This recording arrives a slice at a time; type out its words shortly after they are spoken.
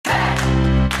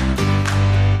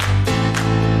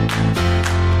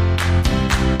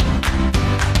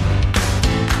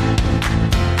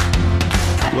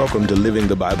welcome to Living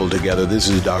the Bible Together. This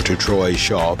is Dr. Troy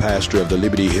Shaw, pastor of the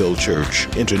Liberty Hill Church,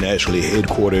 internationally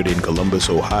headquartered in Columbus,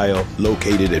 Ohio,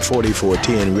 located at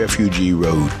 4410 Refugee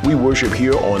Road. We worship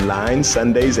here online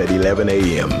Sundays at 11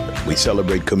 a.m. We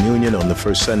celebrate communion on the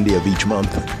first Sunday of each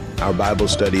month. Our Bible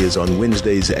study is on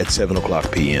Wednesdays at 7 o'clock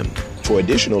p.m. For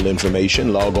additional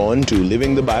information, log on to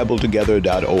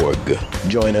livingthebibletogether.org.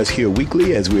 Join us here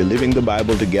weekly as we're living the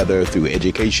Bible together through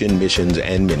education, missions,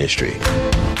 and ministry.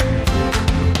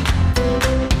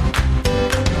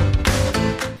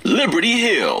 Liberty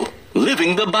Hill,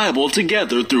 living the Bible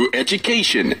together through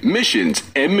education, missions,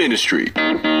 and ministry.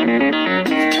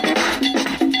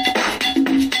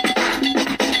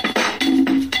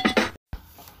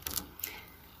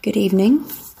 Good evening.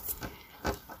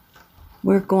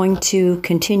 We're going to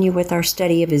continue with our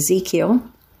study of Ezekiel.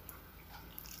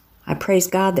 I praise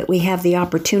God that we have the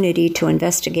opportunity to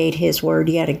investigate His Word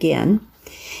yet again.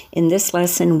 In this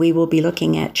lesson, we will be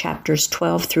looking at chapters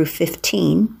 12 through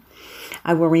 15.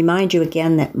 I will remind you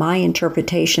again that my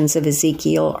interpretations of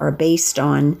Ezekiel are based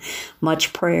on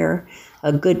much prayer,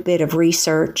 a good bit of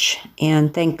research,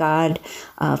 and thank God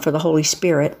for the Holy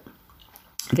Spirit.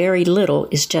 Very little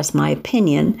is just my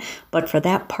opinion, but for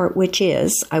that part which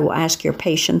is, I will ask your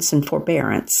patience and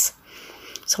forbearance.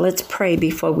 So let's pray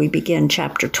before we begin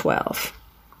chapter 12.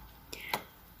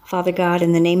 Father God,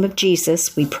 in the name of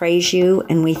Jesus, we praise you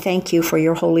and we thank you for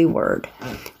your holy word.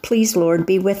 Please, Lord,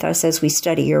 be with us as we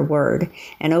study your word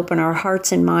and open our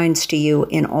hearts and minds to you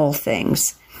in all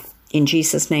things. In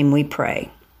Jesus' name we pray.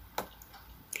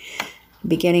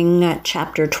 Beginning at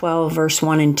chapter 12, verse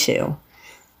 1 and 2.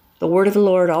 The word of the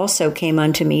Lord also came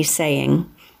unto me, saying,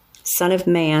 Son of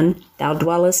man, thou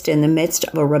dwellest in the midst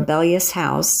of a rebellious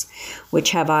house, which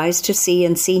have eyes to see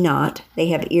and see not, they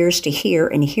have ears to hear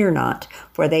and hear not,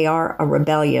 for they are a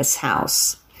rebellious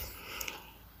house.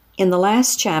 In the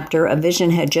last chapter, a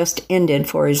vision had just ended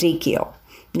for Ezekiel.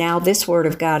 Now this word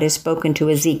of God is spoken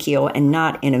to Ezekiel and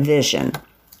not in a vision.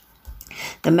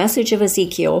 The message of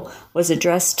Ezekiel was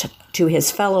addressed to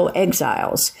his fellow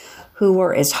exiles, who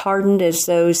were as hardened as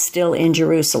those still in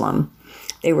Jerusalem.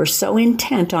 They were so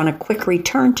intent on a quick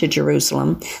return to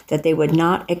Jerusalem that they would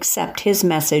not accept his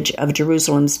message of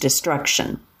Jerusalem's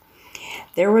destruction.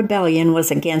 Their rebellion was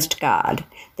against God.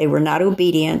 They were not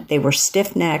obedient, they were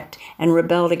stiff-necked, and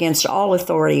rebelled against all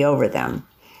authority over them.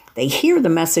 They hear the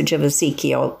message of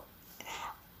Ezekiel.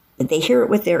 They hear it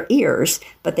with their ears,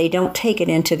 but they don't take it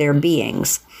into their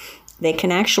beings. They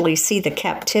can actually see the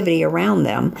captivity around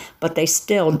them, but they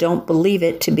still don't believe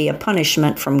it to be a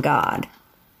punishment from God.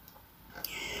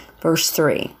 Verse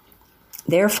 3,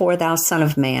 Therefore, thou son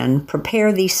of man,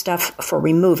 prepare thee stuff for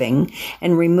removing,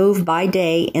 and remove by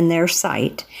day in their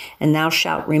sight, and thou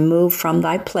shalt remove from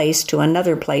thy place to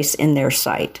another place in their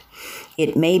sight.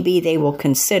 It may be they will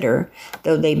consider,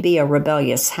 though they be a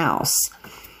rebellious house.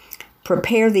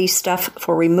 Prepare these stuff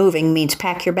for removing means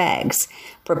pack your bags.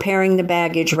 Preparing the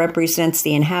baggage represents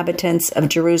the inhabitants of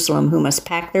Jerusalem who must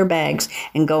pack their bags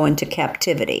and go into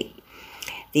captivity.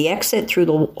 The exit through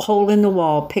the hole in the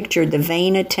wall pictured the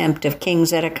vain attempt of King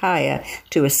Zedekiah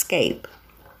to escape.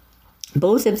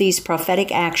 Both of these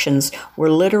prophetic actions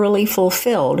were literally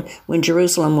fulfilled when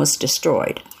Jerusalem was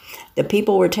destroyed. The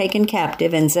people were taken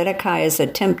captive, and Zedekiah's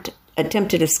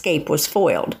attempted escape was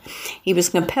foiled. He was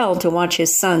compelled to watch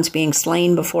his sons being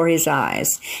slain before his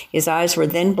eyes. His eyes were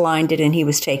then blinded, and he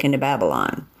was taken to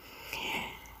Babylon.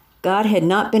 God had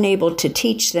not been able to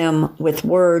teach them with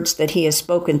words that he has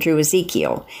spoken through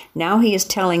Ezekiel. Now he is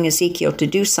telling Ezekiel to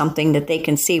do something that they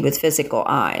can see with physical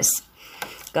eyes.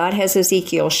 God has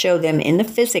Ezekiel show them in the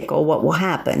physical what will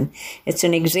happen. It's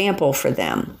an example for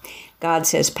them. God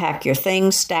says, pack your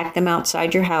things, stack them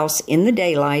outside your house in the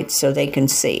daylight so they can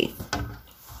see.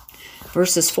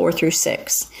 Verses 4 through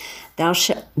 6.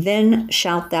 Then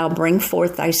shalt thou bring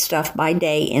forth thy stuff by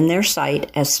day in their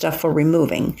sight as stuff for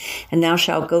removing, and thou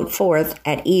shalt go forth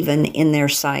at even in their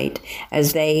sight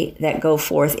as they that go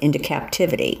forth into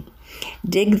captivity.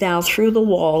 Dig thou through the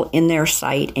wall in their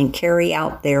sight and carry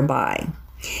out thereby.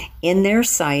 In their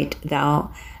sight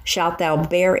shalt thou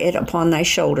bear it upon thy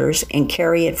shoulders, and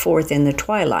carry it forth in the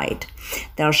twilight.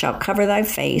 Thou shalt cover thy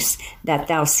face, that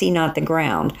thou see not the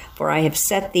ground, for I have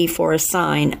set thee for a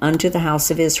sign unto the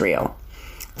house of Israel.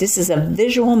 This is a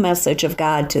visual message of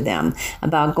God to them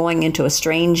about going into a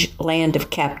strange land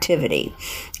of captivity.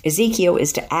 Ezekiel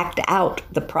is to act out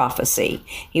the prophecy.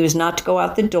 He was not to go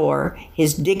out the door.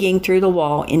 His digging through the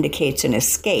wall indicates an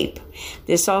escape.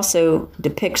 This also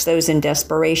depicts those in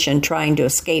desperation trying to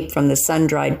escape from the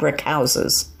sun-dried brick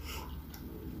houses.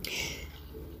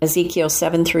 Ezekiel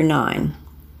 7 through 9.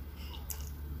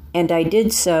 And I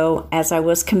did so as I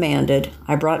was commanded.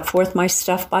 I brought forth my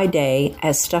stuff by day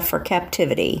as stuff for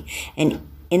captivity, and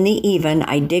in the even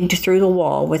I digged through the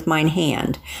wall with mine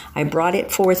hand. I brought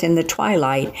it forth in the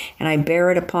twilight, and I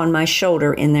bare it upon my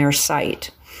shoulder in their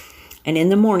sight. And in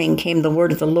the morning came the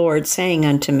word of the Lord, saying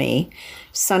unto me,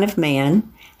 Son of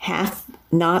man, hath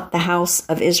not the house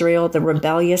of Israel, the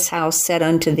rebellious house, said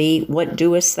unto thee, What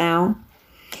doest thou?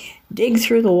 Dig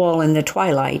through the wall in the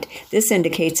twilight. This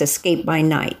indicates escape by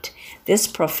night. This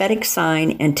prophetic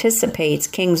sign anticipates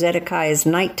King Zedekiah's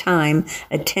nighttime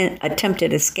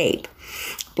attempted escape.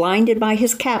 Blinded by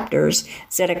his captors,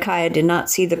 Zedekiah did not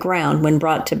see the ground when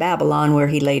brought to Babylon, where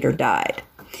he later died.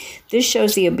 This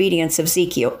shows the obedience of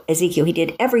Ezekiel. He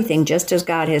did everything just as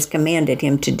God has commanded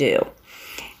him to do.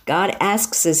 God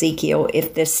asks Ezekiel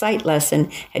if this sight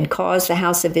lesson had caused the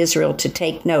house of Israel to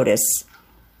take notice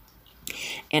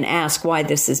and ask why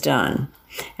this is done.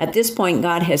 At this point,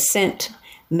 God has sent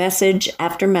message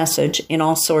after message in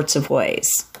all sorts of ways.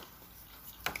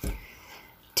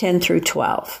 10 through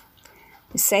 12.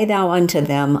 Say thou unto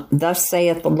them, Thus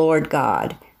saith the Lord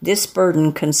God, This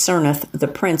burden concerneth the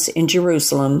prince in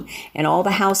Jerusalem, and all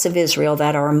the house of Israel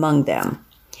that are among them.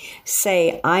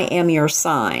 Say, I am your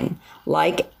sign,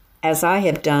 like as I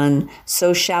have done,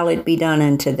 so shall it be done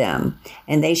unto them,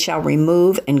 and they shall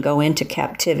remove and go into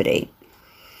captivity.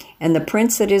 And the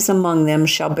prince that is among them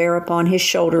shall bear upon his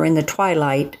shoulder in the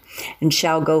twilight, and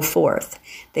shall go forth.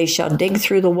 They shall dig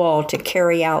through the wall to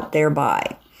carry out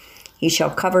thereby. He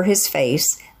shall cover his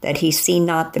face, that he see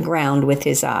not the ground with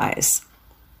his eyes.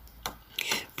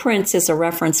 Prince is a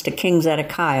reference to King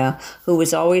Zedekiah, who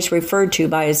was always referred to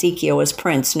by Ezekiel as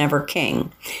prince, never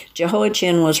king.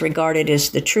 Jehoiachin was regarded as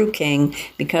the true king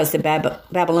because the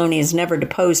Babylonians never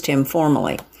deposed him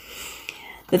formally.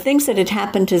 The things that had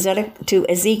happened to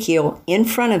Ezekiel in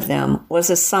front of them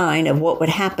was a sign of what would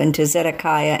happen to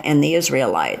Zedekiah and the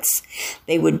Israelites.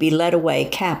 They would be led away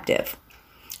captive.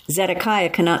 Zedekiah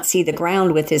cannot see the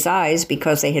ground with his eyes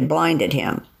because they had blinded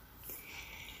him.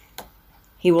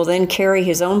 He will then carry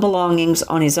his own belongings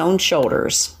on his own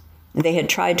shoulders. They had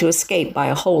tried to escape by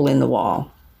a hole in the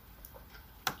wall.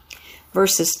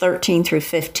 Verses 13 through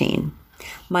 15.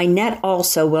 My net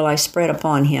also will I spread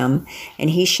upon him, and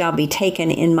he shall be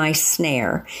taken in my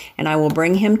snare, and I will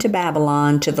bring him to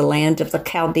Babylon, to the land of the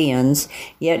Chaldeans,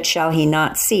 yet shall he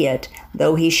not see it,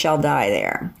 though he shall die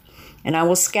there. And I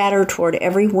will scatter toward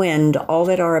every wind all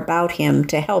that are about him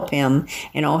to help him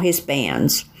and all his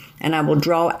bands, and I will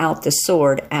draw out the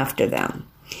sword after them.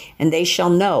 And they shall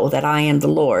know that I am the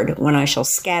Lord, when I shall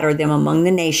scatter them among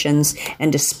the nations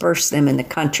and disperse them in the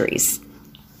countries.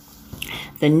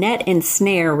 The net and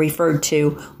snare referred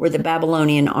to were the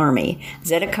Babylonian army.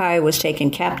 Zedekiah was taken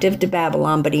captive to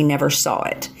Babylon, but he never saw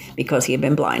it because he had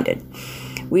been blinded.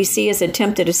 We see his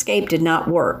attempted escape did not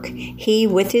work. He,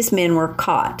 with his men, were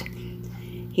caught.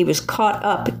 He was caught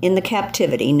up in the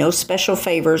captivity. No special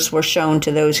favors were shown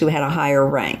to those who had a higher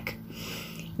rank.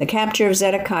 The capture of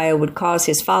Zedekiah would cause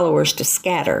his followers to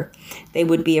scatter. They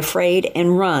would be afraid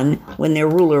and run when their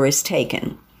ruler is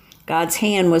taken. God's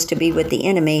hand was to be with the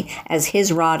enemy as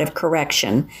his rod of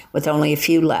correction, with only a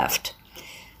few left.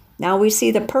 Now we see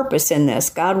the purpose in this.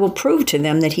 God will prove to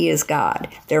them that he is God.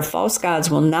 Their false gods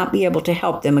will not be able to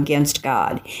help them against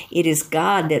God. It is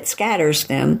God that scatters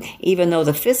them, even though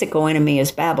the physical enemy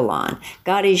is Babylon.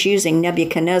 God is using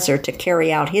Nebuchadnezzar to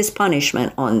carry out his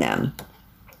punishment on them.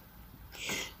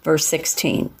 Verse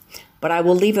 16. But I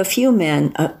will leave a few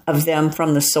men of them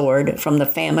from the sword, from the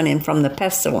famine, and from the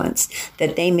pestilence,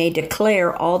 that they may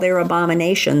declare all their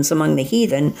abominations among the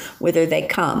heathen whither they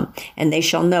come, and they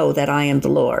shall know that I am the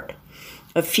Lord.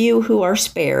 A few who are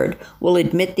spared will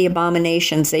admit the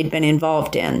abominations they'd been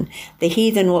involved in. The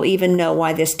heathen will even know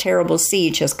why this terrible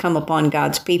siege has come upon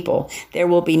God's people. There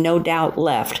will be no doubt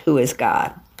left who is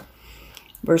God.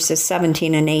 Verses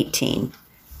 17 and 18.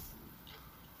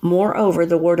 Moreover,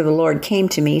 the word of the Lord came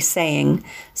to me, saying,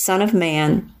 Son of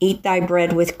man, eat thy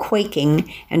bread with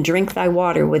quaking, and drink thy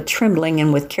water with trembling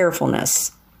and with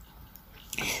carefulness.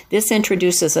 This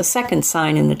introduces a second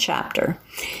sign in the chapter.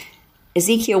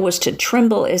 Ezekiel was to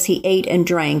tremble as he ate and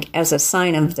drank as a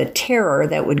sign of the terror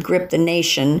that would grip the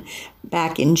nation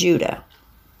back in Judah.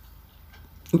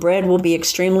 Bread will be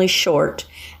extremely short,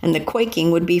 and the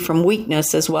quaking would be from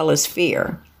weakness as well as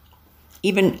fear.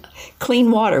 Even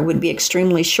clean water would be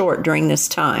extremely short during this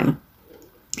time.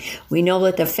 We know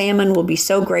that the famine will be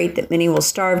so great that many will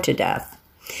starve to death.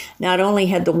 Not only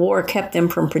had the war kept them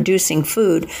from producing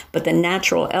food, but the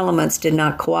natural elements did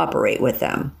not cooperate with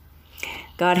them.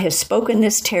 God has spoken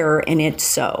this terror, and it's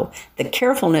so. The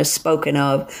carefulness spoken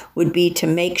of would be to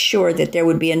make sure that there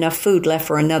would be enough food left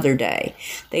for another day.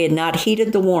 They had not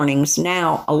heeded the warnings.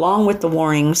 Now, along with the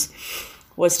warnings,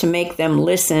 was to make them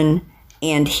listen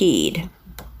and heed.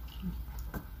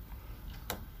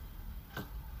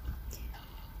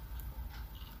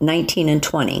 (19 and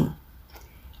 20).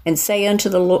 And say unto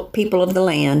the people of the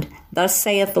land, Thus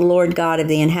saith the Lord God of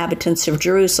the inhabitants of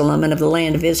Jerusalem and of the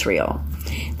land of Israel,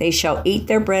 They shall eat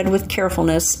their bread with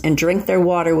carefulness, and drink their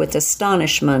water with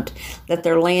astonishment, that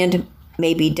their land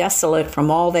may be desolate from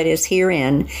all that is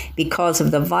herein, because of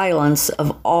the violence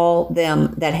of all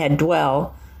them that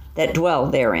dwell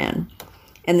therein.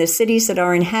 And the cities that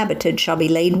are inhabited shall be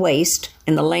laid waste,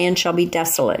 and the land shall be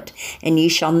desolate, and ye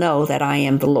shall know that I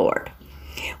am the Lord.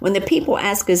 When the people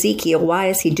ask Ezekiel, why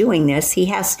is he doing this,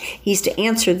 he's to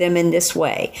answer them in this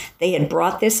way. They had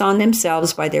brought this on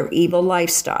themselves by their evil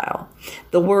lifestyle.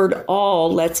 The word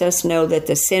all lets us know that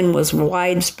the sin was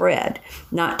widespread,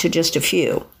 not to just a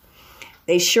few.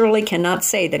 They surely cannot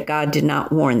say that God did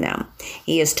not warn them.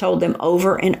 He has told them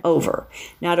over and over.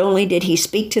 Not only did he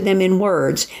speak to them in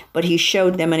words, but he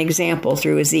showed them an example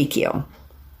through Ezekiel.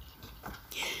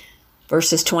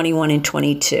 Verses 21 and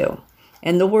 22.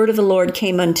 And the word of the Lord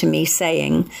came unto me,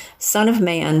 saying, Son of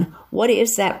man, what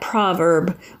is that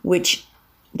proverb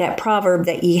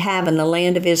that ye have in the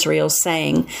land of Israel,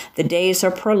 saying, The days are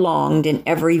prolonged, and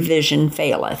every vision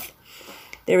faileth?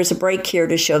 There is a break here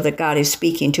to show that God is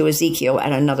speaking to Ezekiel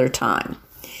at another time.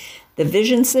 The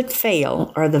visions that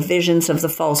fail are the visions of the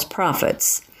false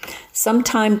prophets. Some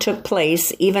time took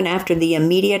place even after the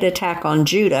immediate attack on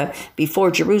Judah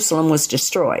before Jerusalem was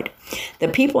destroyed. The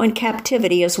people in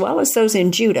captivity, as well as those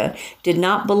in Judah, did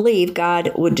not believe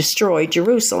God would destroy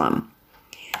Jerusalem.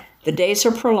 The days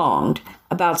are prolonged.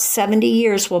 About 70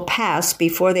 years will pass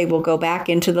before they will go back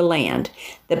into the land.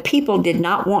 The people did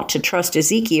not want to trust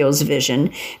Ezekiel's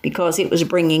vision because it was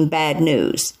bringing bad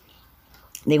news.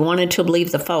 They wanted to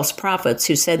believe the false prophets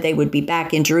who said they would be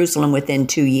back in Jerusalem within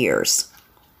 2 years.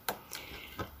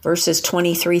 Verses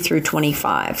 23 through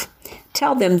 25.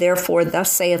 Tell them, therefore,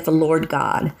 thus saith the Lord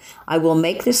God, I will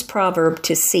make this proverb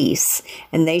to cease,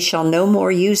 and they shall no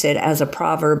more use it as a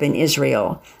proverb in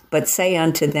Israel, but say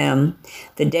unto them,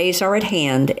 The days are at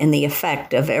hand, and the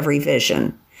effect of every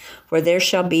vision. For there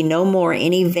shall be no more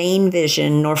any vain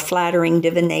vision, nor flattering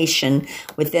divination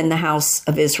within the house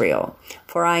of Israel.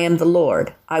 For I am the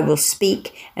Lord, I will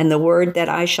speak, and the word that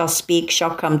I shall speak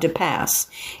shall come to pass.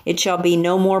 It shall be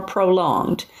no more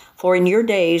prolonged. For in your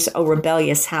days, O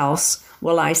rebellious house,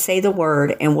 will I say the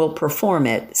word, and will perform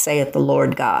it, saith the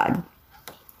Lord God.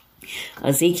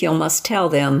 Ezekiel must tell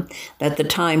them that the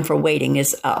time for waiting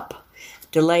is up.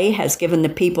 Delay has given the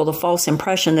people the false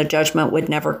impression that judgment would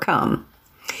never come.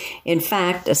 In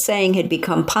fact, a saying had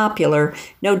become popular,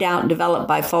 no doubt developed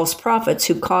by false prophets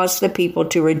who caused the people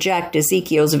to reject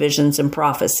Ezekiel's visions and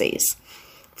prophecies.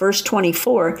 Verse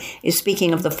 24 is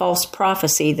speaking of the false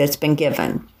prophecy that's been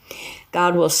given.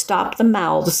 God will stop the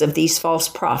mouths of these false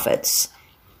prophets.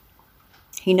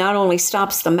 He not only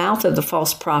stops the mouth of the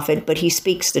false prophet, but he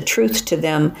speaks the truth to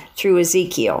them through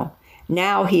Ezekiel.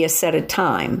 Now he has set a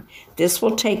time. This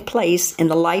will take place in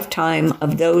the lifetime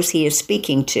of those he is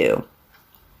speaking to.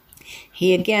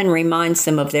 He again reminds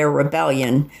them of their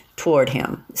rebellion toward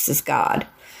him. This is God.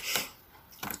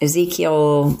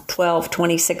 Ezekiel 12,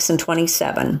 26 and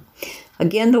 27.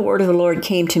 Again the word of the Lord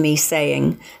came to me,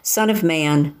 saying, Son of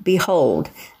man,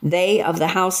 behold, they of the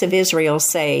house of Israel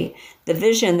say, The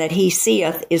vision that he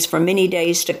seeth is for many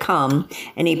days to come,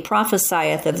 and he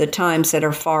prophesieth of the times that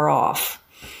are far off.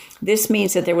 This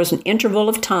means that there was an interval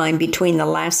of time between the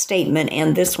last statement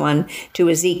and this one to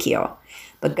Ezekiel.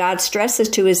 But God stresses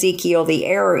to Ezekiel the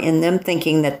error in them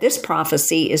thinking that this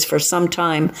prophecy is for some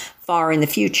time far in the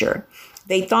future.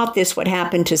 They thought this would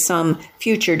happen to some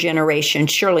future generation,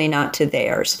 surely not to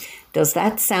theirs. Does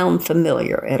that sound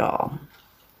familiar at all?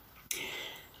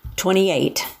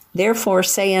 28. Therefore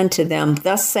say unto them,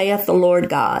 Thus saith the Lord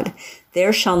God,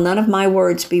 There shall none of my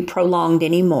words be prolonged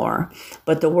any more,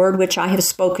 but the word which I have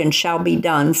spoken shall be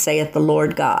done, saith the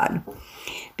Lord God.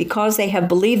 Because they have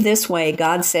believed this way,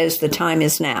 God says the time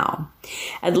is now.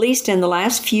 At least in the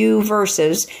last few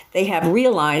verses, they have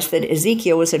realized that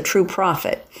Ezekiel was a true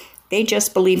prophet. They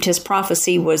just believed his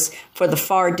prophecy was for the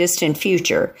far distant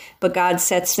future, but God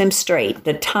sets them straight.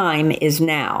 The time is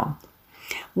now.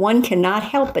 One cannot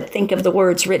help but think of the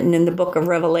words written in the book of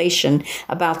Revelation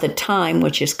about the time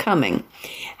which is coming.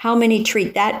 How many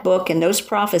treat that book and those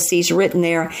prophecies written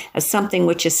there as something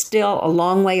which is still a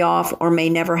long way off or may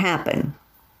never happen?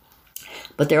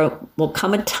 But there will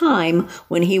come a time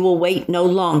when he will wait no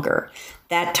longer.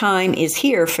 That time is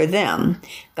here for them.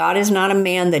 God is not a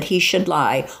man that he should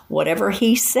lie. Whatever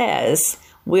he says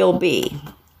will be.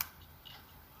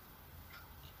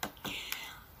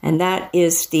 And that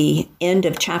is the end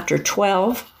of chapter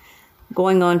 12,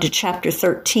 going on to chapter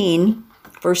 13,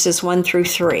 verses 1 through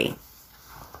 3.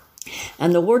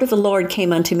 And the word of the Lord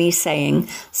came unto me, saying,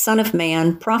 Son of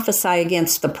man, prophesy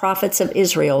against the prophets of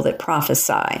Israel that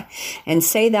prophesy. And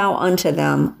say thou unto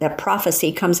them that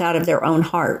prophecy comes out of their own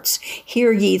hearts.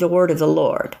 Hear ye the word of the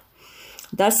Lord.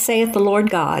 Thus saith the Lord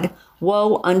God,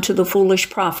 Woe unto the foolish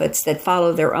prophets that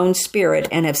follow their own spirit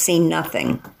and have seen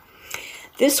nothing.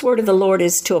 This word of the Lord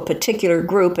is to a particular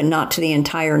group and not to the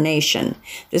entire nation.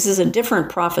 This is a different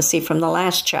prophecy from the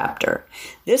last chapter.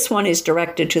 This one is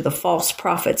directed to the false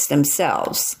prophets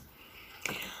themselves.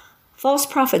 False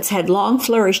prophets had long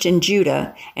flourished in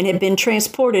Judah and had been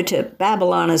transported to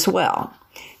Babylon as well.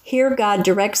 Here God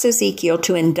directs Ezekiel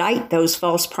to indict those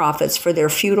false prophets for their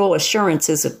futile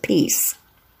assurances of peace.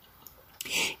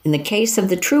 In the case of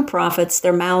the true prophets,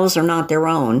 their mouths are not their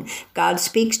own. God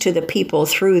speaks to the people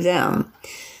through them.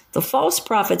 The false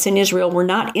prophets in Israel were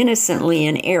not innocently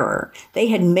in error. They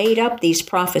had made up these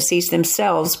prophecies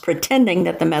themselves, pretending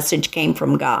that the message came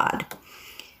from God.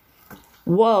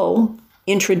 Woe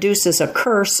introduces a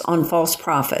curse on false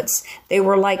prophets. They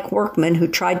were like workmen who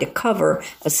tried to cover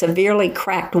a severely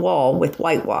cracked wall with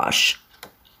whitewash.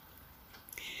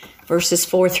 Verses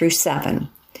 4 through 7.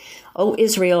 O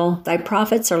Israel, thy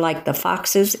prophets are like the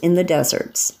foxes in the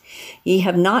deserts. Ye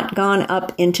have not gone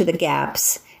up into the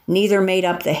gaps, neither made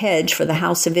up the hedge for the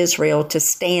house of Israel to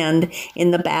stand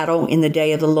in the battle in the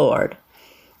day of the Lord.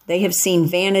 They have seen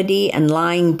vanity and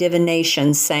lying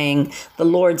divination, saying, The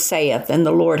Lord saith, and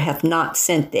the Lord hath not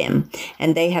sent them.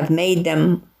 And they have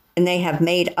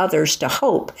made others to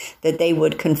hope that they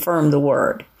would confirm the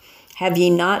word. Have ye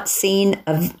not seen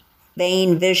a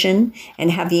vain vision, and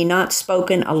have ye not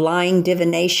spoken a lying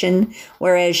divination,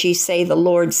 whereas ye say, The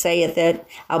Lord saith it,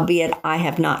 albeit I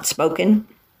have not spoken?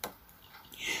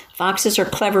 Foxes are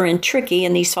clever and tricky,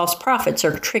 and these false prophets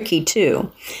are tricky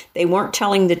too. They weren't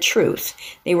telling the truth.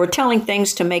 They were telling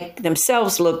things to make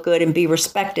themselves look good and be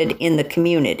respected in the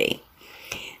community.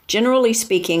 Generally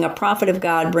speaking, a prophet of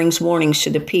God brings warnings to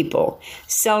the people.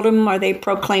 Seldom are they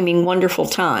proclaiming wonderful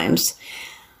times.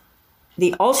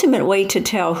 The ultimate way to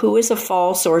tell who is a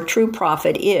false or a true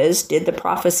prophet is, did the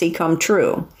prophecy come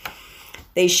true?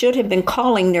 They should have been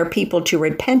calling their people to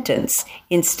repentance.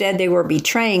 Instead, they were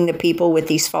betraying the people with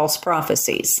these false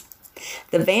prophecies.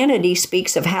 The vanity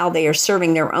speaks of how they are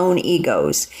serving their own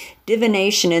egos.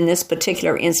 Divination in this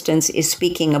particular instance is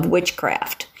speaking of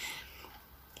witchcraft.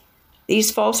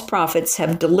 These false prophets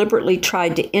have deliberately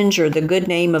tried to injure the good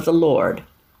name of the Lord.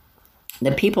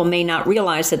 The people may not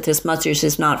realize that this message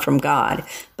is not from God,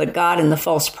 but God and the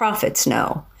false prophets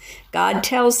know. God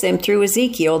tells them through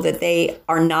Ezekiel that they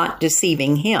are not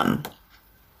deceiving him.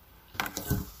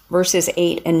 Verses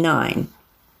 8 and 9.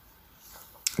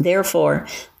 Therefore,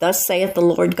 thus saith the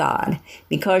Lord God,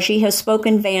 because ye have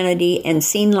spoken vanity and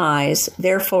seen lies,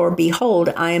 therefore, behold,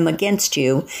 I am against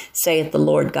you, saith the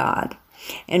Lord God.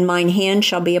 And mine hand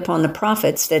shall be upon the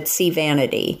prophets that see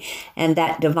vanity, and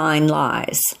that divine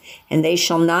lies. And they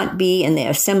shall not be in the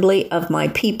assembly of my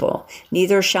people,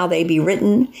 neither shall they be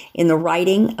written in the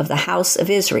writing of the house of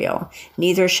Israel,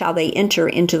 neither shall they enter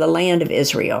into the land of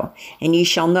Israel. And ye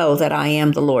shall know that I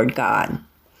am the Lord God.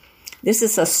 This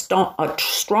is a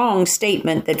strong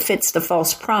statement that fits the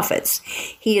false prophets.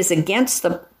 He is against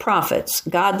the prophets.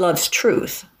 God loves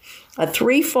truth. A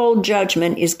threefold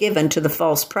judgment is given to the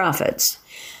false prophets.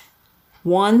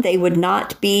 1, they would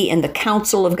not be in the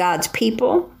council of God's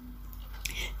people.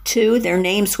 2, their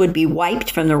names would be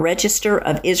wiped from the register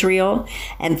of Israel.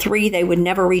 And 3, they would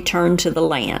never return to the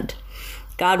land.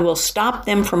 God will stop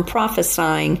them from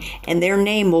prophesying, and their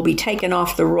name will be taken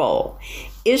off the roll.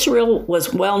 Israel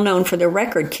was well known for their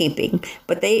record keeping,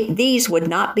 but these would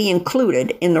not be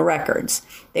included in the records.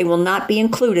 They will not be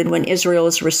included when Israel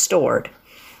is restored.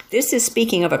 This is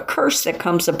speaking of a curse that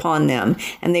comes upon them,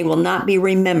 and they will not be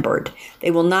remembered. They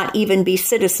will not even be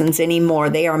citizens anymore.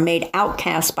 They are made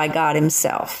outcasts by God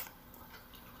himself.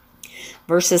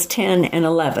 Verses 10 and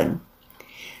 11.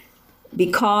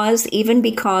 Because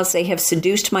they have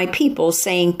seduced my people,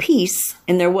 saying peace,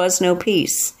 and there was no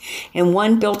peace. And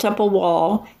one built up a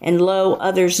wall, and lo,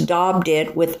 others daubed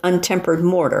it with untempered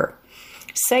mortar.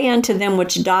 Say unto them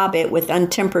which daub it with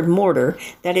untempered mortar,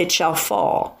 that it shall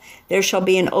fall. There shall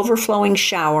be an overflowing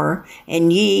shower,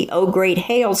 and ye, O great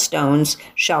hailstones,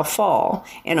 shall fall,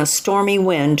 and a stormy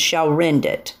wind shall rend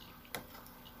it.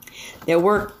 Their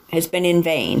work has been in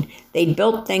vain. They'd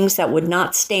built things that would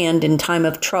not stand in time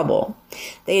of trouble.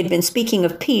 They had been speaking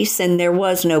of peace, and there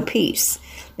was no peace.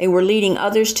 They were leading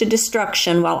others to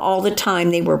destruction, while all the time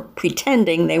they were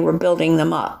pretending they were building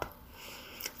them up.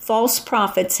 False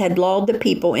prophets had lulled the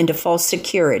people into false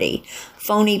security,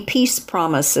 phony peace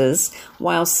promises,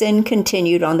 while sin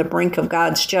continued on the brink of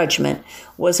God's judgment,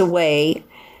 was a way,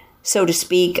 so to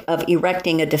speak, of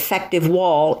erecting a defective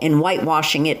wall and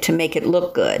whitewashing it to make it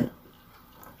look good.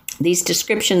 These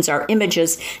descriptions are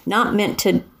images not meant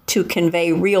to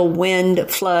convey real wind,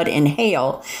 flood, and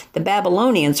hail. The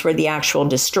Babylonians were the actual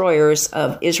destroyers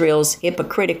of Israel's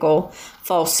hypocritical,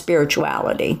 false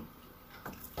spirituality.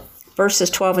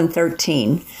 Verses 12 and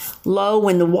 13. Lo,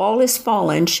 when the wall is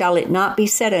fallen, shall it not be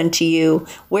said unto you,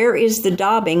 where is the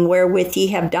daubing wherewith ye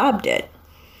have daubed it?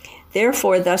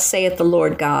 Therefore, thus saith the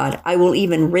Lord God, I will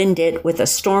even rend it with a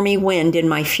stormy wind in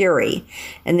my fury,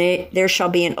 and there shall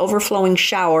be an overflowing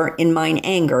shower in mine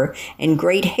anger, and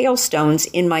great hailstones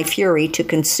in my fury to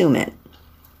consume it.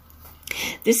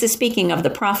 This is speaking of the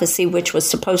prophecy which was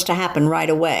supposed to happen right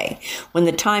away. When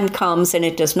the time comes and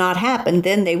it does not happen,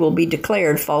 then they will be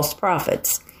declared false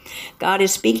prophets. God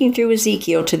is speaking through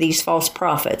Ezekiel to these false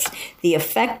prophets. The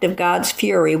effect of God's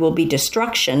fury will be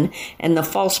destruction, and the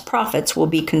false prophets will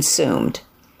be consumed.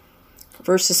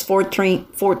 Verses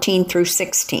 14 through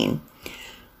 16.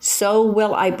 So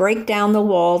will I break down the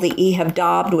wall that ye have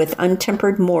daubed with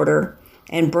untempered mortar,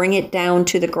 and bring it down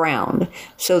to the ground,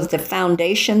 so that the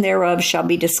foundation thereof shall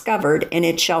be discovered, and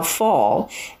it shall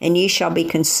fall, and ye shall be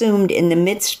consumed in the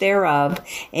midst thereof,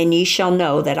 and ye shall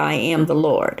know that I am the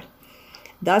Lord.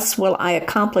 Thus will I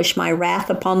accomplish my wrath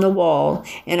upon the wall,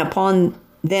 and upon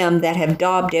them that have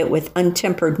daubed it with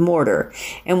untempered mortar,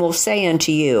 and will say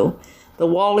unto you, the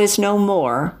wall is no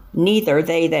more, neither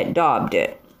they that daubed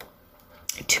it.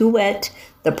 To wit,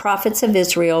 the prophets of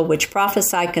Israel, which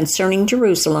prophesy concerning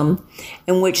Jerusalem,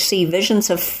 and which see visions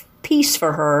of peace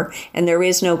for her, and there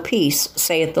is no peace,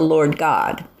 saith the Lord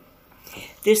God.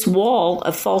 This wall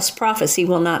of false prophecy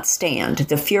will not stand.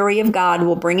 The fury of God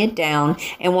will bring it down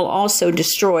and will also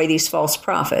destroy these false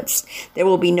prophets. There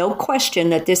will be no question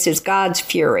that this is God's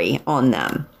fury on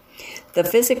them. The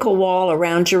physical wall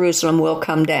around Jerusalem will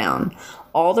come down.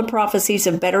 All the prophecies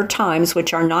of better times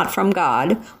which are not from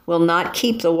God will not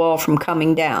keep the wall from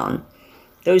coming down.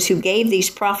 Those who gave these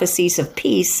prophecies of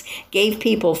peace gave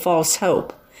people false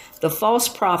hope. The false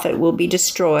prophet will be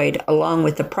destroyed along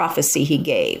with the prophecy he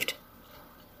gave.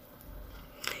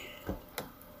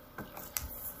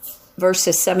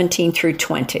 Verses 17 through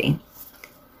 20.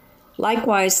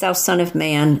 Likewise, thou son of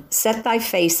man, set thy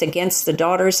face against the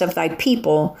daughters of thy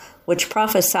people, which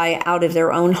prophesy out of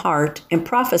their own heart, and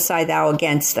prophesy thou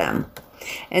against them.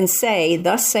 And say,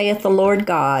 Thus saith the Lord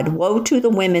God, Woe to the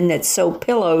women that sew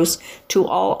pillows to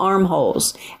all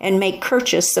armholes, and make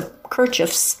kerchiefs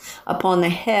upon the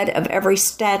head of every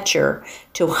stature,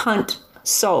 to hunt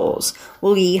souls.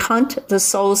 Will ye hunt the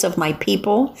souls of my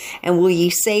people, and will ye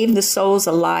save the souls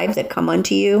alive that come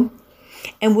unto you?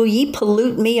 And will ye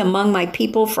pollute me among my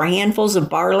people for handfuls of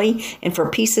barley and for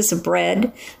pieces of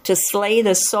bread, to slay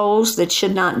the souls that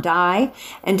should not die,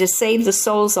 and to save the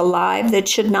souls alive that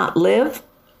should not live?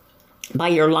 By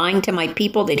your lying to my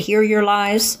people that hear your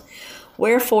lies?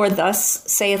 Wherefore thus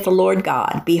saith the Lord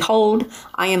God, Behold,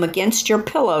 I am against your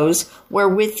pillows,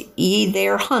 wherewith ye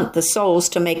there hunt the souls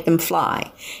to make them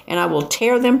fly. And I will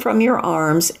tear them from your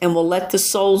arms, and will let the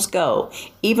souls go,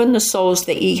 even the souls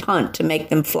that ye hunt to make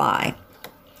them fly.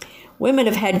 Women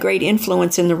have had great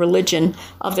influence in the religion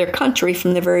of their country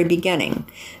from the very beginning.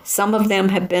 Some of them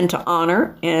have been to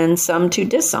honor, and some to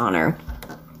dishonor.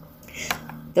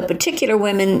 The particular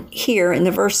women here in the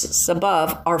verses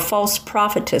above are false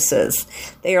prophetesses.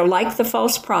 They are like the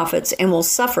false prophets and will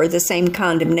suffer the same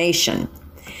condemnation.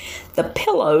 The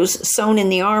pillows sewn in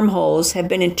the armholes have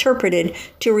been interpreted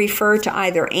to refer to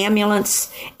either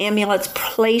amulets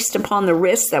placed upon the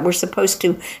wrists that were supposed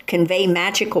to convey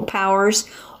magical powers,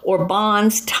 or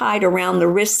bonds tied around the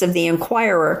wrists of the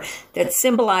inquirer that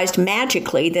symbolized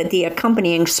magically that the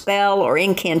accompanying spell or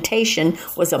incantation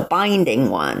was a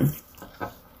binding one.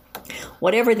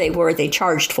 Whatever they were, they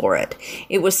charged for it.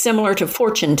 It was similar to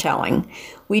fortune-telling.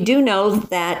 We do know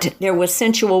that there was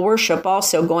sensual worship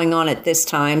also going on at this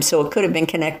time, so it could have been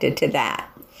connected to that.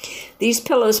 These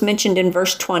pillows mentioned in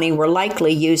verse 20 were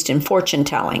likely used in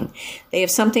fortune-telling. They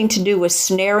have something to do with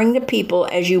snaring the people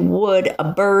as you would a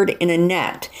bird in a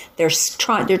net. They're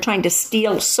trying to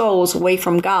steal souls away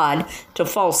from God to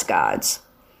false gods.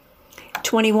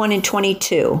 21 and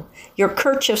 22. Your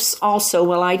kerchiefs also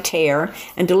will I tear,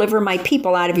 and deliver my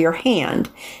people out of your hand,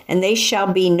 and they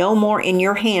shall be no more in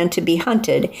your hand to be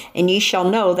hunted, and ye shall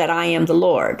know that I am the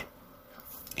Lord.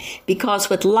 Because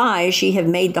with lies ye have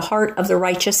made the heart of the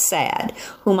righteous sad,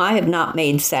 whom I have not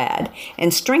made sad,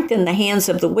 and strengthened the hands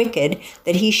of the wicked,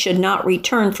 that he should not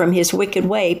return from his wicked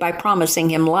way by promising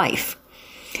him life.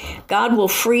 God will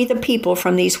free the people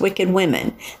from these wicked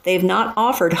women. They have not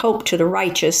offered hope to the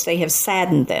righteous, they have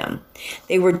saddened them.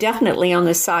 They were definitely on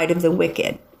the side of the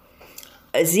wicked.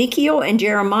 Ezekiel and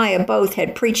Jeremiah both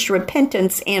had preached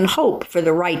repentance and hope for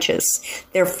the righteous.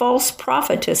 Their false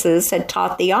prophetesses had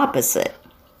taught the opposite.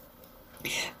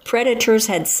 Predators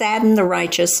had saddened the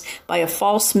righteous by a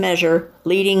false message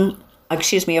leading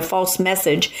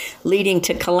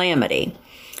to calamity.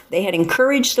 They had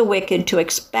encouraged the wicked to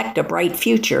expect a bright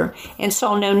future and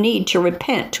saw no need to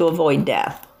repent to avoid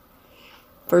death.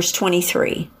 Verse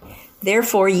 23,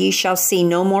 Therefore ye shall see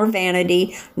no more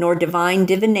vanity nor divine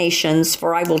divinations,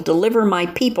 for I will deliver my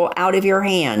people out of your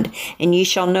hand, and ye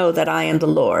shall know that I am the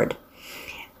Lord.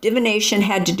 Divination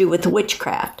had to do with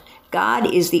witchcraft.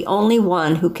 God is the only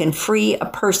one who can free a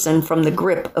person from the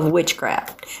grip of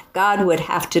witchcraft. God would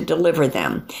have to deliver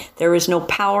them. There is no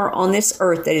power on this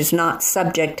earth that is not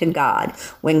subject to God.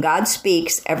 When God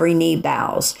speaks, every knee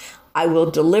bows. I will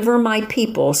deliver my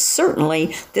people.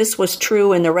 Certainly, this was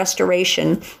true in the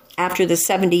restoration after the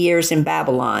 70 years in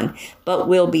Babylon, but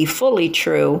will be fully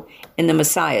true in the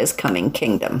Messiah's coming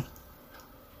kingdom.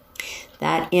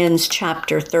 That ends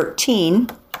chapter 13.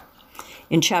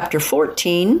 In chapter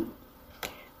 14,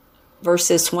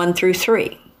 verses 1 through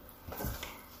 3.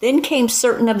 Then came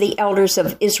certain of the elders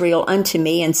of Israel unto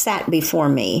me, and sat before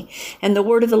me. And the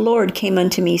word of the Lord came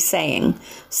unto me, saying,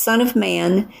 Son of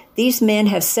man, these men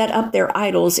have set up their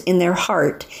idols in their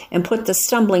heart, and put the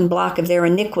stumbling block of their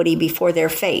iniquity before their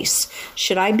face.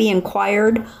 Should I be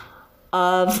inquired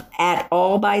of at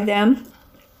all by them?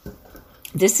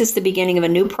 This is the beginning of a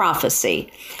new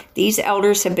prophecy. These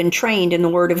elders have been trained in the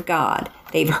word of God.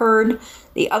 They've heard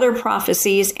the other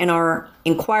prophecies and are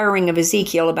inquiring of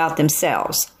Ezekiel about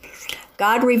themselves.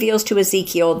 God reveals to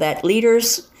Ezekiel that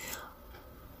leaders,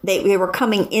 they were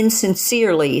coming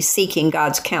insincerely seeking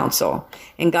God's counsel,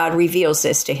 and God reveals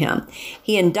this to him.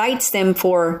 He indicts them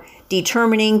for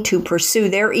determining to pursue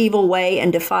their evil way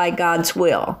and defy God's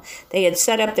will. They had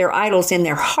set up their idols in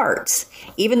their hearts.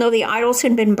 Even though the idols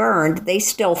had been burned, they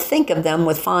still think of them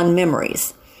with fond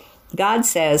memories. God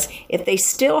says, if they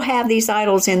still have these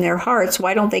idols in their hearts,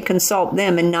 why don't they consult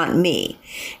them and not me?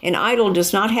 An idol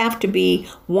does not have to be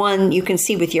one you can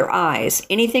see with your eyes.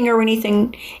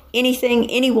 Anyone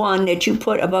that you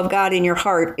put above God in your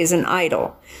heart is an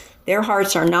idol. Their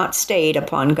hearts are not stayed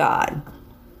upon God.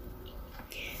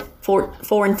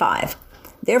 4 and 5.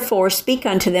 Therefore speak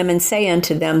unto them and say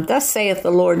unto them, Thus saith the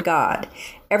Lord God,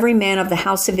 Every man of the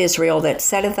house of Israel that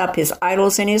setteth up his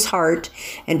idols in his heart,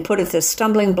 and putteth the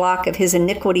stumbling block of his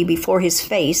iniquity before his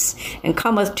face, and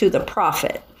cometh to the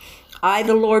prophet, I,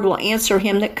 the Lord, will answer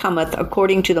him that cometh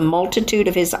according to the multitude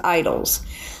of his idols,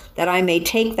 that I may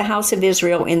take the house of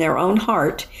Israel in their own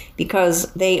heart, because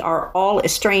they are all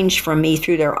estranged from me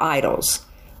through their idols.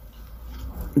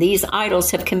 These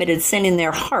idols have committed sin in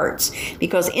their hearts,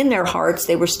 because in their hearts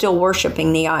they were still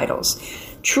worshiping the idols.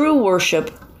 True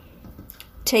worship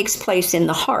takes place in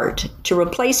the heart. To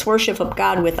replace worship of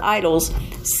God with idols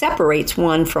separates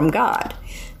one from God.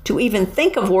 To even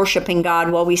think of worshiping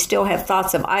God while we still have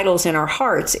thoughts of idols in our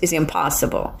hearts is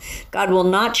impossible. God will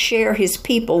not share his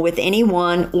people with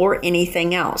anyone or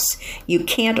anything else. You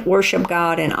can't worship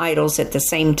God and idols at the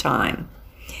same time.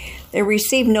 They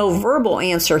receive no verbal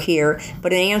answer here,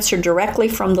 but an answer directly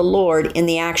from the Lord in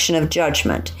the action of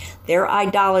judgment. Their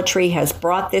idolatry has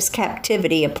brought this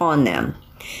captivity upon them.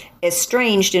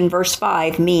 Estranged in verse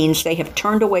 5 means they have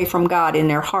turned away from God in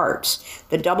their hearts.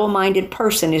 The double-minded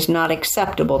person is not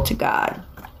acceptable to God.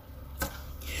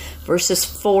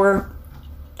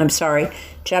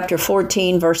 Chapter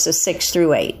 14, verses 6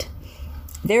 through 8.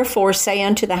 Therefore say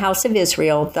unto the house of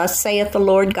Israel, Thus saith the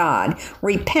Lord God,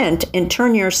 Repent and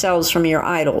turn yourselves from your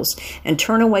idols, and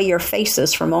turn away your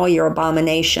faces from all your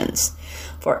abominations.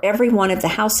 For every one of the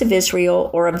house of Israel,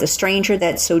 or of the stranger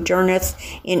that sojourneth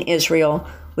in Israel,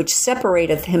 which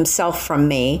separateth himself from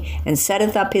me, and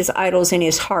setteth up his idols in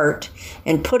his heart,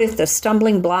 and putteth the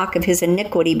stumbling block of his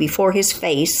iniquity before his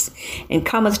face, and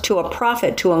cometh to a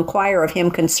prophet to inquire of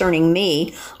him concerning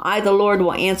me, I the Lord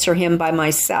will answer him by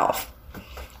myself.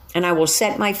 And I will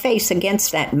set my face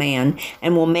against that man,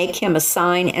 and will make him a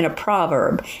sign and a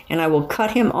proverb, and I will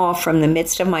cut him off from the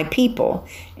midst of my people,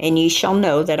 and ye shall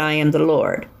know that I am the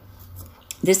Lord.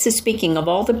 This is speaking of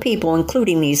all the people,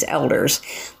 including these elders.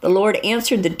 The Lord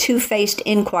answered the two-faced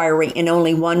inquiry in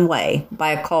only one way,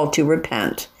 by a call to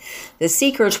repent. The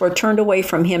seekers were turned away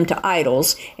from him to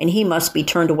idols, and he must be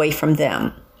turned away from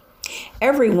them.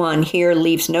 Everyone here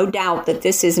leaves no doubt that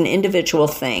this is an individual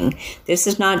thing. This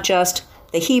is not just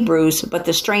the Hebrews, but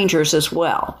the strangers as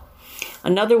well.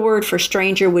 Another word for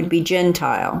stranger would be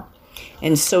Gentile,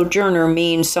 and sojourner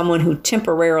means someone who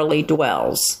temporarily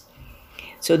dwells.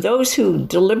 So those who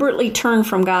deliberately turn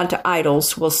from God to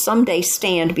idols will someday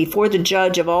stand before the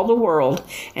judge of all the world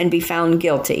and be found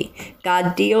guilty.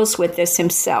 God deals with this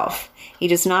himself. He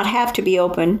does not have to be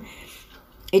open.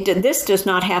 This does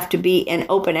not have to be an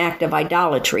open act of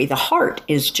idolatry. The heart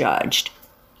is judged.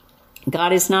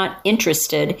 God is not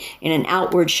interested in an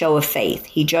outward show of faith.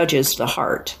 He judges the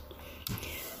heart.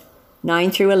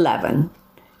 9 through 11.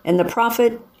 And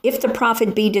if the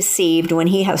prophet be deceived when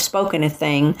he hath spoken a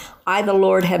thing, I, the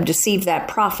Lord, have deceived that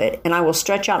prophet, and I will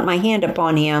stretch out my hand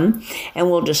upon him,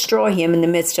 and will destroy him in the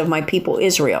midst of my people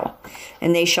Israel.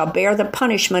 And they shall bear the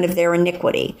punishment of their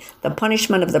iniquity. The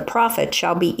punishment of the prophet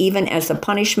shall be even as the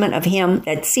punishment of him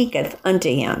that seeketh unto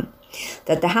him.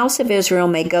 That the house of Israel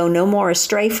may go no more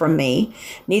astray from me,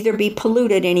 neither be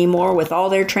polluted any more with all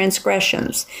their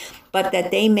transgressions, but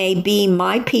that they may be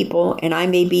my people, and I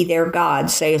may be their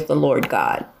God, saith the Lord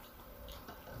God.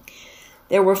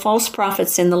 There were false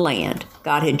prophets in the land.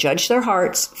 God had judged their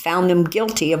hearts, found them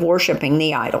guilty of worshiping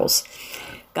the idols.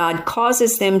 God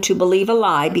causes them to believe a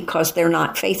lie because they're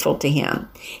not faithful to him.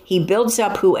 He builds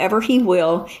up whoever he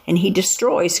will, and he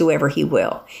destroys whoever he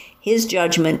will. His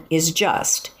judgment is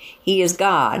just. He is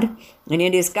God, and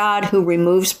it is God who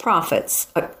removes prophets,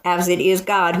 as it is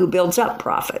God who builds up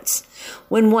prophets.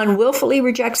 When one willfully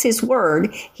rejects his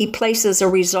word, he places a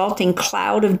resulting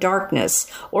cloud of darkness,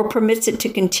 or permits it to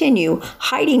continue,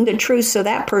 hiding the truth so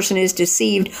that person is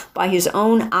deceived by his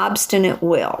own obstinate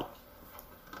will.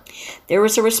 There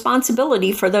is a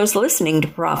responsibility for those listening to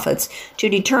prophets to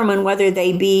determine whether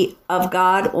they be of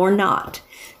God or not.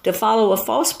 To follow a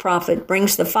false prophet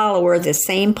brings the follower the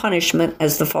same punishment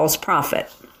as the false prophet.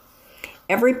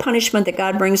 Every punishment that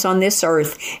God brings on this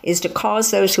earth is to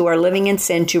cause those who are living in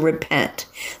sin to repent.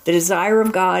 The desire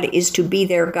of God is to be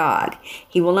their God.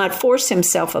 He will not force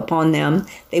himself upon them.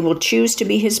 They will choose to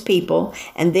be his people,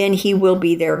 and then he will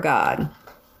be their God.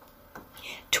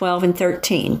 12 and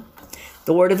 13.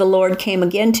 The word of the Lord came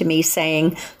again to me,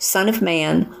 saying, Son of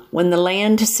man, when the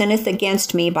land sinneth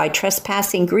against me by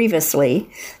trespassing grievously,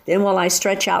 then will I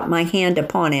stretch out my hand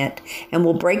upon it, and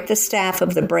will break the staff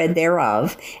of the bread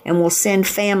thereof, and will send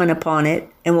famine upon it,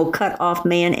 and will cut off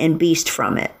man and beast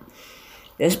from it.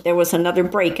 There was another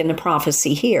break in the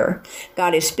prophecy here.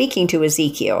 God is speaking to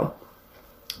Ezekiel.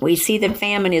 We see that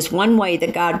famine is one way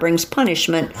that God brings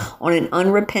punishment on an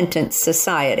unrepentant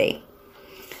society.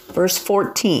 Verse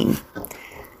 14,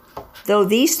 though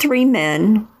these three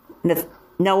men,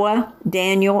 Noah,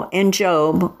 Daniel, and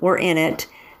Job, were in it,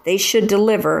 they should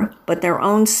deliver, but their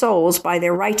own souls by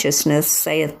their righteousness,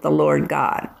 saith the Lord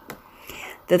God.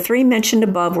 The three mentioned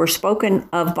above were spoken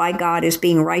of by God as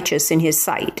being righteous in his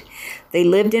sight. They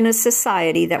lived in a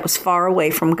society that was far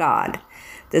away from God.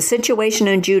 The situation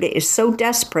in Judah is so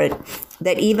desperate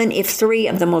that even if three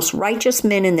of the most righteous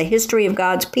men in the history of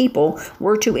God's people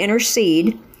were to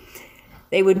intercede,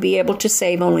 they would be able to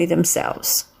save only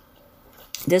themselves.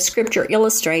 This scripture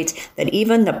illustrates that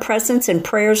even the presence and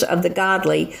prayers of the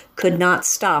godly could not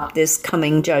stop this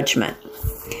coming judgment.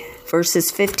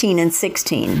 Verses 15 and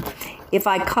 16. If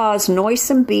I cause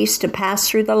noisome beasts to pass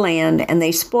through the land, and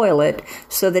they spoil it,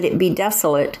 so that it be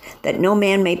desolate, that no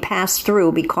man may pass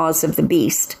through because of the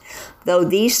beast, though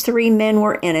these three men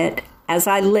were in it, as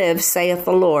I live, saith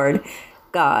the Lord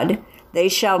God, they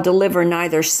shall deliver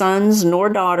neither sons nor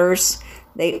daughters,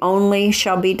 they only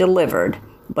shall be delivered,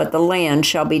 but the land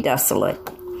shall be desolate.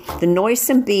 The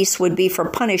noisome beast would be for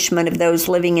punishment of those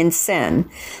living in sin.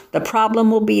 The problem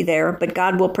will be there, but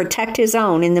God will protect his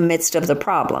own in the midst of the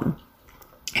problem.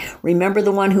 Remember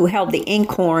the one who held the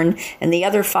inkhorn, and the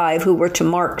other five who were to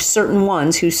mark certain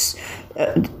ones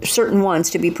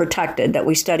to be protected that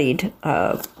we studied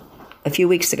a few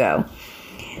weeks ago.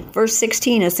 Verse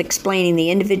 16 is explaining the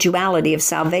individuality of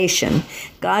salvation.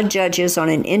 God judges on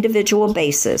an individual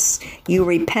basis. You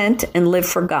repent and live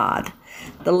for God.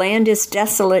 The land is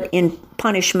desolate in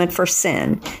punishment for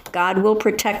sin. God will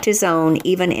protect his own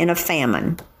even in a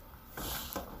famine.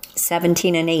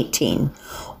 17 and 18.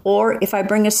 Or if I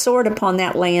bring a sword upon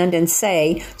that land and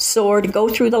say, sword, go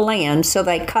through the land, so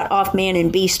they cut off man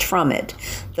and beast from it.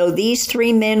 Though these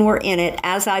three men were in it,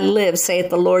 as I live, saith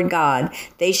the Lord God,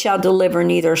 they shall deliver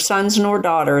neither sons nor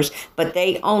daughters, but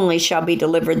they only shall be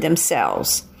delivered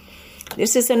themselves.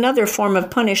 This is another form of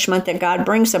punishment that God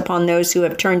brings upon those who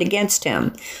have turned against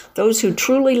him. Those who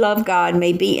truly love God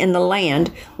may be in the land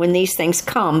when these things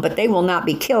come, but they will not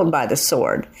be killed by the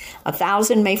sword.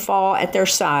 1,000 may fall at their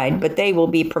side, but they will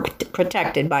be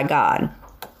protected by God.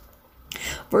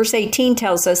 Verse 18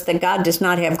 tells us that God does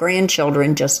not have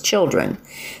grandchildren, just children.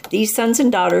 These sons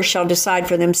and daughters shall decide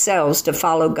for themselves to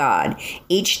follow God.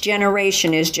 Each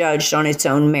generation is judged on its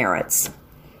own merits.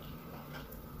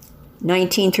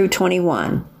 19 through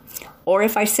 21. Or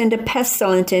if I send a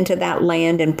pestilence into that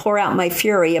land and pour out my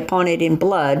fury upon it in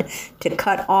blood to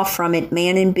cut off from it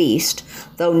man and beast,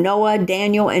 though Noah,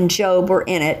 Daniel, and Job were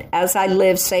in it, as I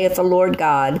live, saith the Lord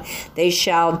God, they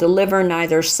shall deliver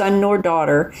neither son nor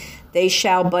daughter. They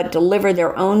shall but deliver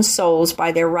their own souls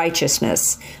by their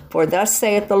righteousness. For thus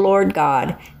saith the Lord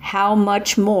God, how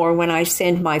much more when I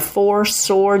send my 4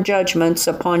 sore judgments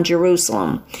upon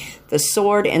Jerusalem, the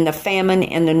sword and the famine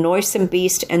and the noisome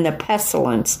beast and the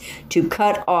pestilence, to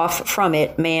cut off from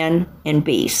it man and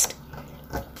beast.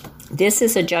 This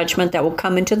is a judgment that will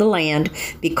come into the land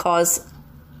because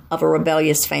of a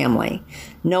rebellious family.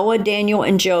 Noah, Daniel,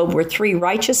 and Job were 3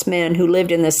 righteous men who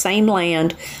lived in the same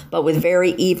land, but with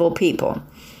very evil people.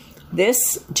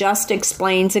 This just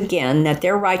explains again that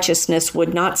their righteousness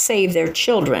would not save their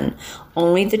children.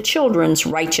 Only the children's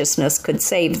righteousness could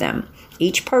save them.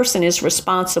 Each person is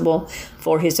responsible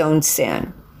for his own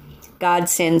sin. God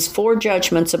sends 4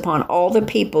 judgments upon all the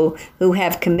people who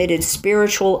have committed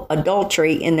spiritual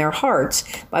adultery in their hearts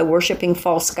by worshiping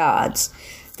false gods.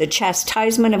 The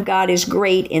chastisement of God is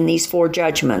great in these 4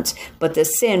 judgments, but the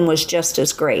sin was just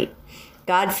as great.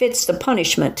 God fits the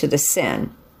punishment to the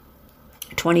sin.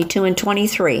 22 and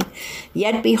 23.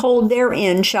 Yet behold,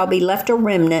 therein shall be left a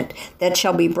remnant that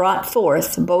shall be brought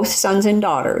forth, both sons and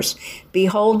daughters.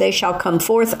 Behold, they shall come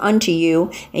forth unto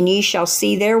you, and ye shall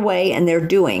see their way and their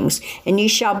doings, and ye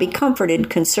shall be comforted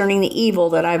concerning the evil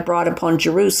that I have brought upon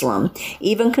Jerusalem,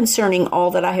 even concerning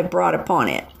all that I have brought upon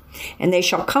it. And they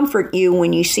shall comfort you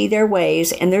when ye see their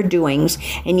ways and their doings,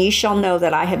 and ye shall know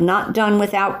that I have not done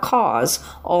without cause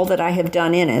all that I have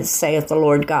done in it, saith the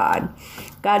Lord God.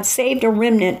 God saved a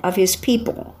remnant of his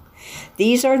people.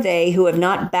 These are they who have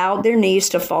not bowed their knees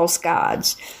to false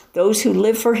gods. Those who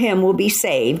live for him will be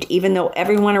saved, even though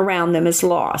everyone around them is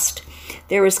lost.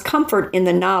 There is comfort in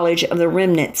the knowledge of the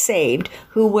remnant saved,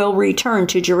 who will return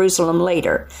to Jerusalem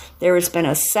later. There has been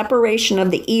a separation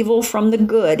of the evil from the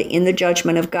good in the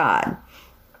judgment of God.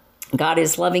 God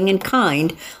is loving and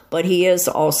kind, but he is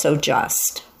also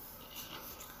just.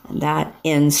 And that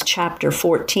ends chapter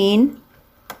 14.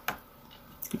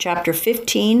 Chapter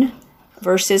 15,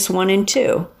 verses 1 and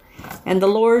 2. And the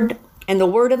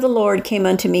word of the Lord came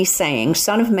unto me, saying,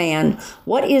 Son of man,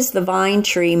 what is the vine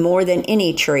tree more than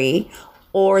any tree,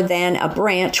 or than a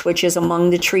branch which is among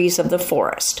the trees of the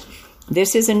forest?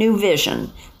 This is a new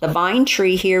vision. The vine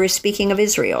tree here is speaking of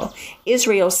Israel.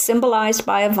 Israel, symbolized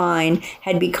by a vine,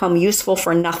 had become useful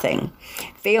for nothing,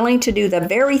 failing to do the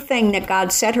very thing that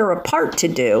God set her apart to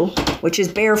do, which is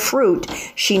bear fruit.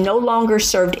 She no longer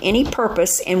served any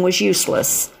purpose and was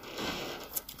useless.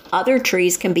 Other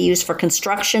trees can be used for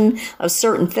construction of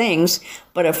certain things,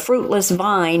 but a fruitless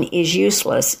vine is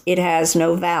useless. It has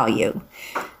no value.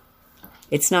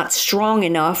 It's not strong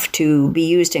enough to be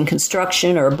used in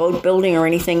construction or boat building or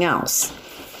anything else.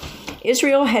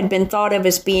 Israel had been thought of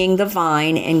as being the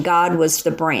vine, and God was the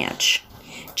branch.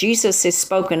 Jesus is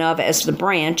spoken of as the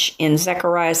branch in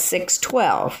Zechariah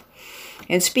 6:12.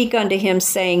 And speak unto him,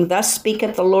 saying, Thus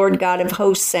speaketh the Lord God of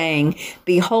hosts, saying,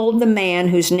 Behold the man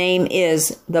whose name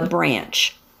is the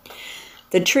branch.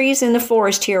 The trees in the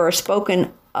forest here are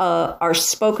spoken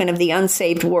of the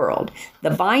unsaved world. The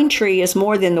vine tree is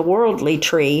more than the worldly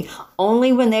tree,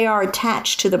 only when they are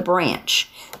attached to the branch.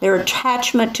 Their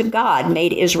attachment to God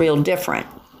made Israel different.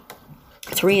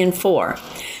 3 and 4.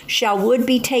 Shall wood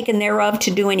be taken thereof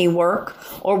to do any work,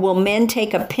 or will men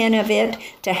take a pin of it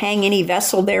to hang any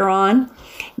vessel thereon?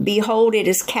 Behold, it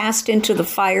is cast into the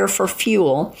fire for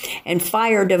fuel, and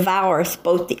fire devoureth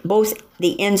both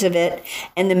the ends of it,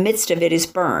 and the midst of it is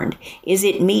burned. Is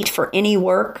it meet for any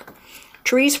work?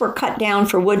 Trees were cut down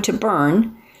for wood to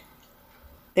burn.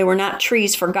 They were not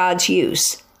trees for God's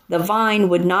use. The vine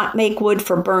would not make wood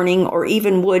for burning, or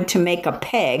even wood to make a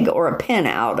peg or a pin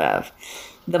out of.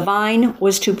 The vine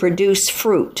was to produce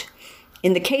fruit.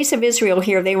 In the case of Israel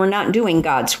here, they were not doing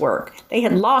God's work. They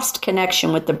had lost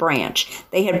connection with the branch.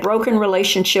 They had broken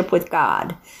relationship with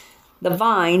God. The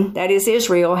vine, that is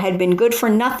Israel, had been good for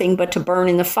nothing but to burn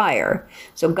in the fire.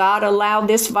 So God allowed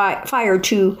this vine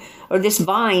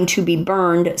to be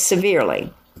burned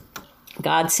severely.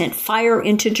 God sent fire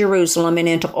into Jerusalem and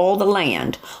into all the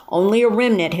land. Only a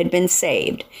remnant had been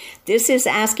saved. This is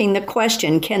asking the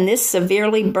question, can this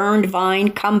severely burned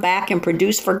vine come back and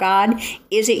produce for God?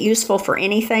 Is it useful for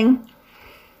anything?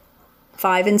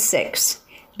 5 and 6.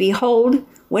 Behold,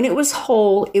 when it was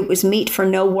whole, it was meet for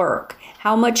no work.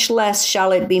 How much less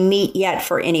shall it be meet yet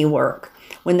for any work,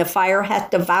 when the fire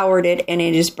hath devoured it and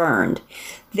it is burned?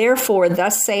 Therefore,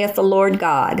 thus saith the Lord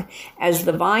God, as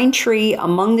the vine tree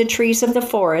among the trees of the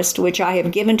forest, which I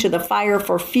have given to the fire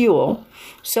for fuel,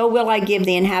 so will I give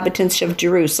the inhabitants of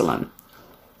Jerusalem.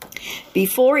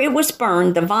 Before it was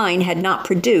burned, the vine had not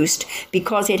produced,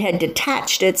 because it had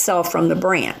detached itself from the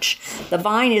branch. The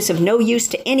vine is of no use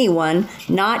to anyone,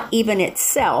 not even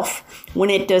itself, when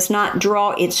it does not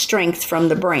draw its strength from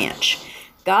the branch.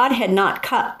 God had not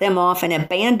cut them off and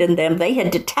abandoned them. They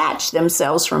had detached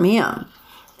themselves from him.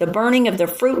 The burning of the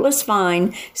fruitless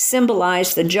vine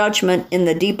symbolized the judgment in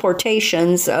the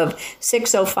deportations of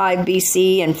 605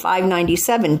 BC and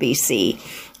 597 BC,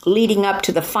 leading up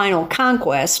to the final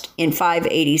conquest in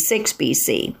 586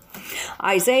 BC.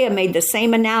 Isaiah made the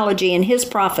same analogy in his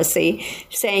prophecy,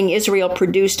 saying Israel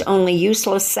produced only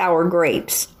useless sour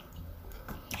grapes.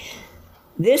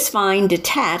 This vine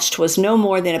detached was no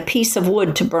more than a piece of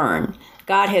wood to burn.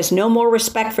 God has no more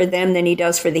respect for them than he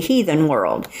does for the heathen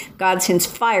world. God sends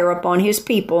fire upon his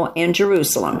people and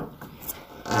Jerusalem.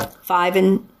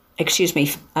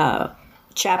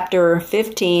 Chapter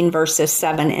 15, verses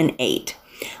 7 and 8.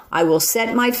 I will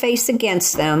set my face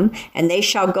against them, and they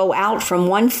shall go out from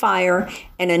one fire,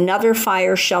 and another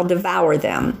fire shall devour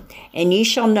them. And ye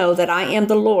shall know that I am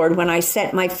the Lord when I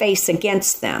set my face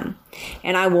against them.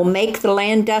 And I will make the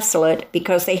land desolate,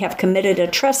 because they have committed a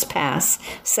trespass,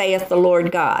 saith the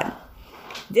Lord God.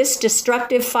 This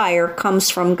destructive fire comes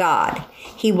from God.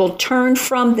 He will turn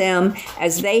from them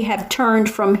as they have turned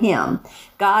from him.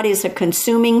 God is a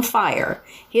consuming fire.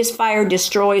 His fire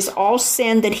destroys all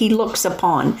sin that he looks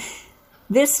upon.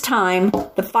 This time,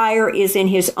 the fire is in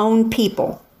his own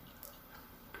people.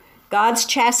 God's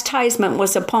chastisement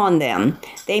was upon them.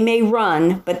 They may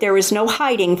run, but there is no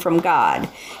hiding from God.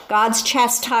 God's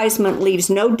chastisement leaves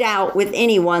no doubt with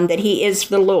anyone that he is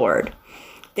the Lord.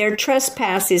 Their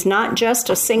trespass is not just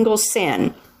a single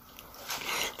sin.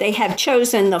 They have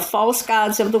chosen the false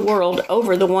gods of the world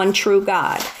over the one true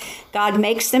God. God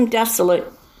makes them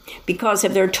desolate because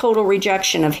of their total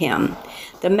rejection of him.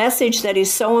 The message that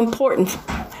is so important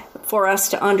for us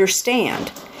to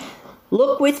understand.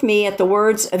 Look with me at the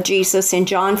words of Jesus in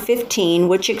John 15,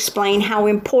 which explain how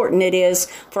important it is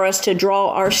for us to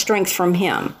draw our strength from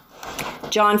him.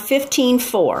 John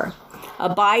 15:4.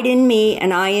 Abide in me,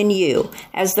 and I in you.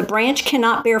 As the branch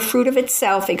cannot bear fruit of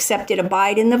itself except it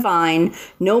abide in the vine,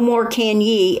 no more can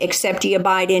ye except ye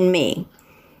abide in me.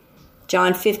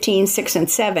 John 15:6 and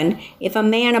 7. If a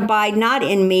man abide not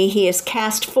in me, he is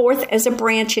cast forth as a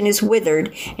branch and is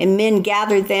withered, and men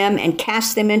gather them and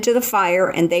cast them into the fire,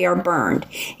 and they are burned.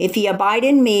 If ye abide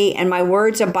in me, and my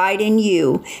words abide in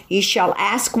you, ye shall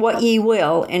ask what ye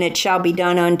will, and it shall be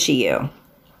done unto you.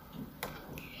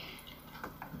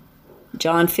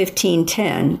 John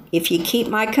 15:10, if ye keep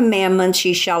my commandments,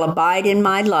 ye shall abide in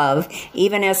my love,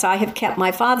 even as I have kept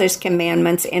my Father's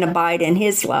commandments and abide in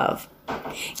his love.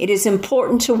 It is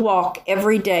important to walk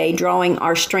every day drawing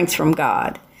our strength from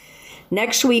God.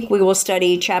 Next week we will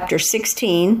study chapter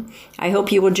 16. I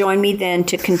hope you will join me then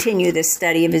to continue this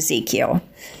study of Ezekiel.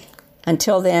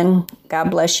 Until then, God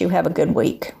bless you. Have a good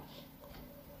week.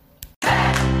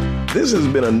 This has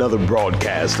been another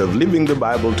broadcast of Living the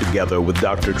Bible Together with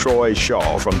Dr. Troy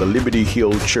Shaw from the Liberty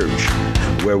Hill Church,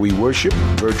 where we worship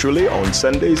virtually on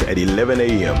Sundays at 11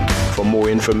 a.m. For more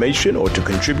information or to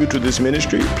contribute to this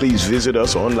ministry, please visit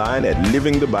us online at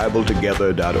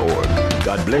livingthebibletogether.org.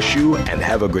 God bless you and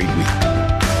have a great week.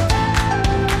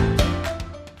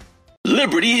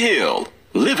 Liberty Hill,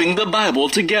 living the Bible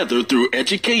together through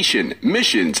education,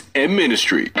 missions, and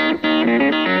ministry.